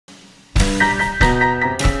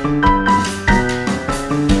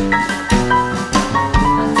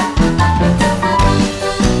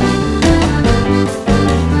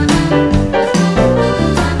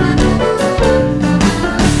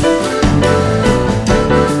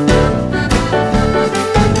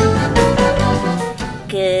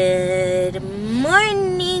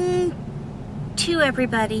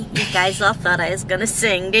Everybody, you guys all thought I was gonna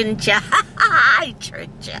sing, didn't ya? I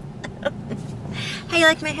tricked ya. How you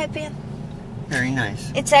like my headband? Very nice.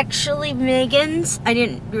 It's actually Megan's. I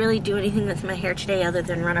didn't really do anything with my hair today other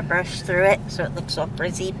than run a brush through it, so it looks all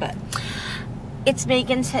frizzy, but it's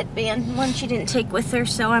Megan's headband, one she didn't take with her,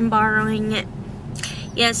 so I'm borrowing it.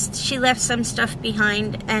 Yes, she left some stuff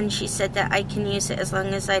behind, and she said that I can use it as long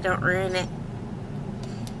as I don't ruin it.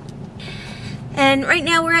 And right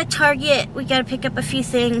now we're at Target. We gotta pick up a few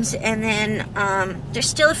things, and then there's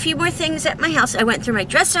still a few more things at my house. I went through my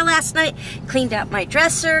dresser last night, cleaned out my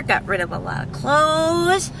dresser, got rid of a lot of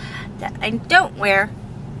clothes that I don't wear,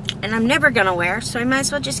 and I'm never gonna wear, so I might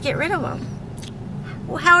as well just get rid of them.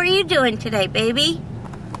 Well, how are you doing today, baby?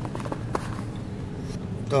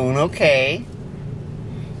 Doing okay.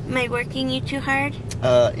 Am I working you too hard?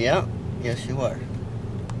 Yeah. Yes, you are.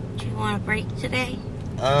 Do you want a break today?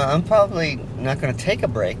 I'm probably not going to take a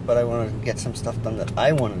break, but I want to get some stuff done that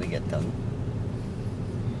I wanted to get done.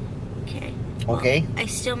 Okay. Okay? Well, I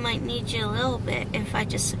still might need you a little bit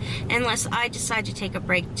unless I decide to take a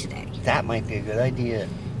break today. That might be a good idea.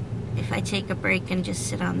 If I take a break and just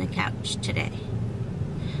sit on the couch today.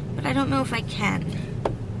 But I don't know if I can.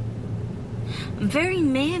 I'm very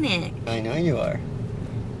manic. I know you are.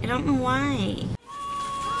 I don't know why.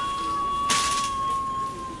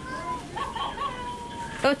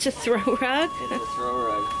 Oh, it's a throw rug? It's a throw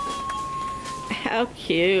rug. How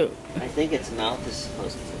cute. I think its mouth is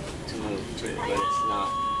supposed to move too, but it's not.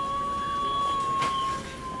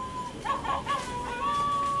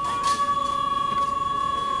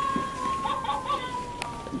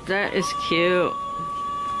 That is cute.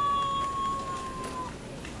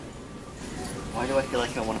 Why do I feel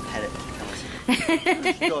like I want to pet it?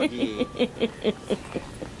 Doggy.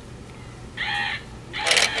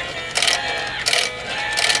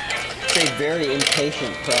 It's a very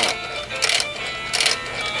impatient prop.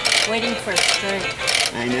 Waiting for a string.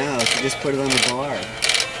 I know, so just put it on the bar.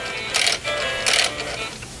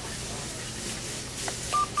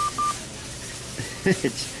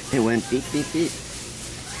 It went beep, beep, beep.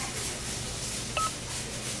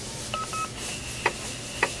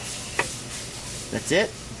 That's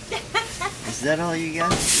it? Is that all you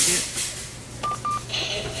got to do?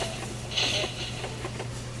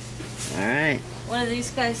 Alright. What do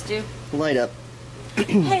these guys do? Light up.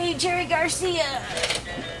 Hey, Jerry Garcia!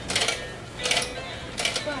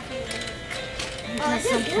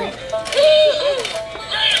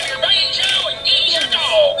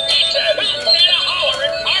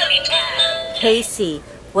 Casey,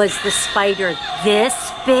 was the spider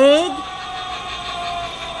this big?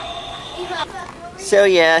 So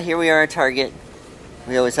yeah, here we are at Target.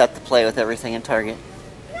 We always have to play with everything in Target.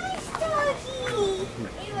 Nice doggy!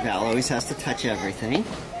 Val always has to touch everything.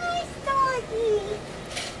 Nice doggy!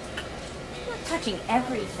 Not touching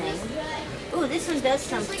everything. Ooh, this one does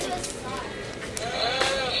something.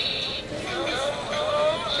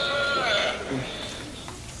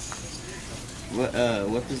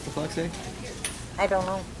 What does the fox say? I don't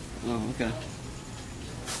know. Oh, okay.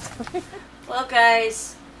 Well,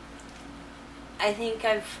 guys, I think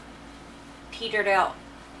I've petered out.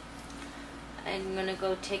 I'm gonna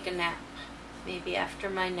go take a nap. Maybe after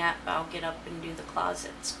my nap I'll get up and do the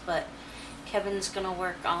closets, but Kevin's gonna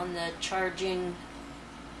work on the charging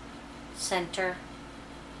center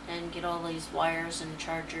and get all these wires and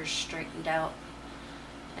chargers straightened out,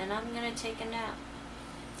 and I'm gonna take a nap.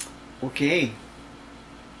 Okay.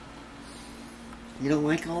 You don't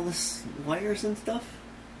like all this wires and stuff?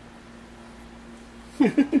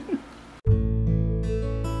 Look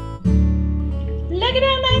at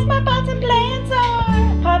how nice my pots and plants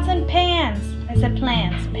are! Pots and pans. I said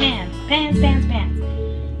plants. Pans. Pans, pans, pans.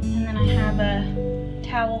 And then I have a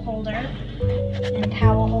towel holder. And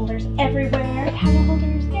towel holders everywhere. Towel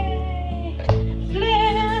holders, yay!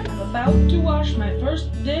 Plants! I'm about to wash my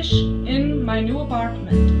first dish in my new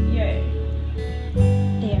apartment. Yay.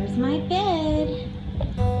 There's my bed.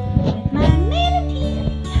 With my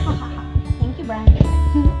manatee. Thank you, Brian.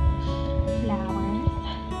 Flowers.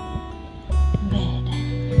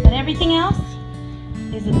 Bed. But everything else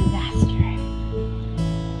is a disaster.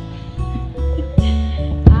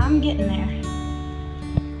 I'm getting there.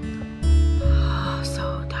 Oh,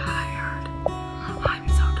 so tired. I'm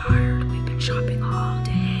so tired. We've been shopping all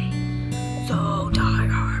day. So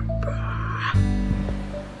tired.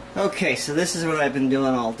 Okay, so this is what I've been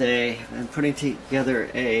doing all day. I'm putting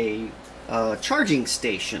together a charging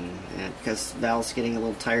station because Val's getting a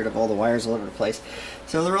little tired of all the wires all over the place.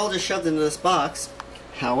 So they're all just shoved into this box.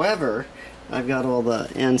 However, I've got all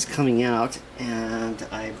the ends coming out, and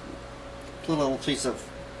I put a little piece of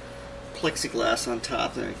plexiglass on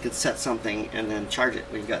top that I could set something and then charge it.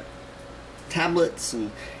 We've got tablets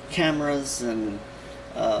and cameras and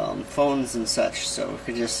phones and such, so we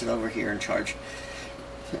could just sit over here and charge.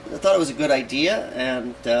 I thought it was a good idea,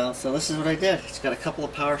 and so this is what I did. It's got a couple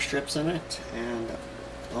of power strips in it and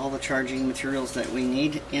all the charging materials that we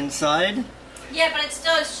need inside. Yeah, but it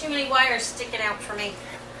still has too many wires sticking out for me.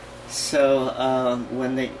 So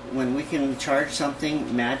when we can charge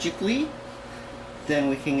something magically, then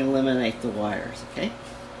we can eliminate the wires, okay?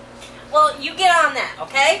 Well, you get on that,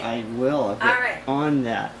 okay? I will. I'll get all right. on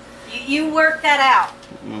that. You work that out.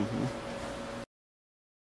 Mm-hmm.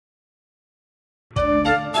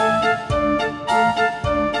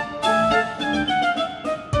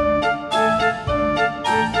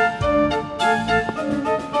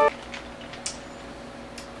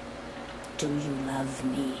 Do you love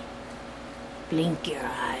me? Blink your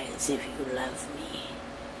eyes if you love me.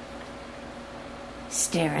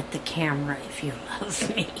 Stare at the camera if you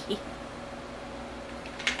love me.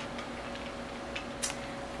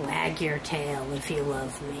 Wag your tail if you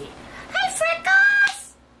love me. Hi,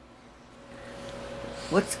 Freckles!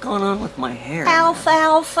 What's going on with my hair?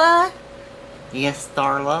 Alfalfa. Yes,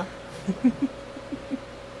 Darla?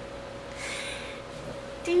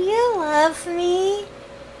 Do you love me?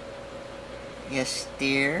 Yes,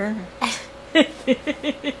 dear.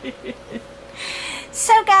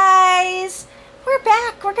 So, guys, we're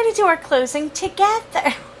back. We're going to do our closing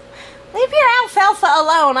together. Leave your alfalfa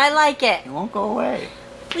alone. I like it. It won't go away.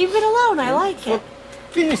 Leave it alone. I like it.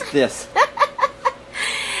 Finish this.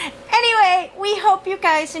 Anyway, we hope you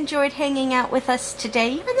guys enjoyed hanging out with us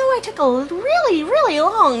today, even though I took a really, really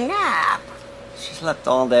long nap. She slept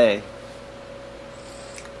all day.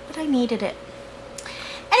 But I needed it.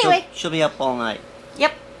 Anyway. She'll be up all night.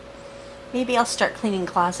 Yep. Maybe I'll start cleaning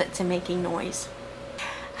closets and making noise.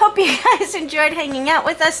 Hope you guys enjoyed hanging out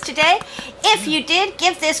with us today. If you did,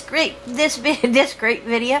 give this great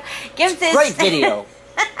video. Give this great video.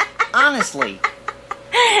 Honestly.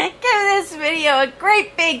 Give this video a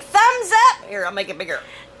great big thumbs up. Here, I'll make it bigger.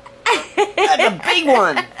 That's a big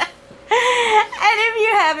one. And if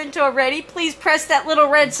you haven't already, please press that little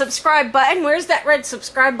red subscribe button. Where's that red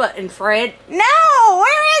subscribe button, Fred? No!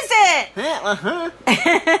 Where is it?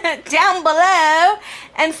 Down below.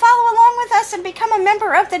 And follow along with us and become a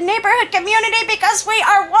member of the neighborhood community because we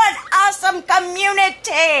are one awesome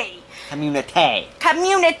community. Community.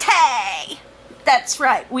 That's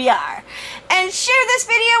right, we are. And share this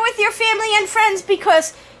video with your family and friends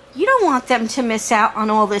because you don't want them to miss out on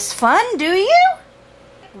all this fun, do you?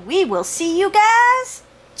 We will see you guys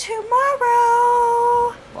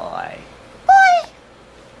tomorrow.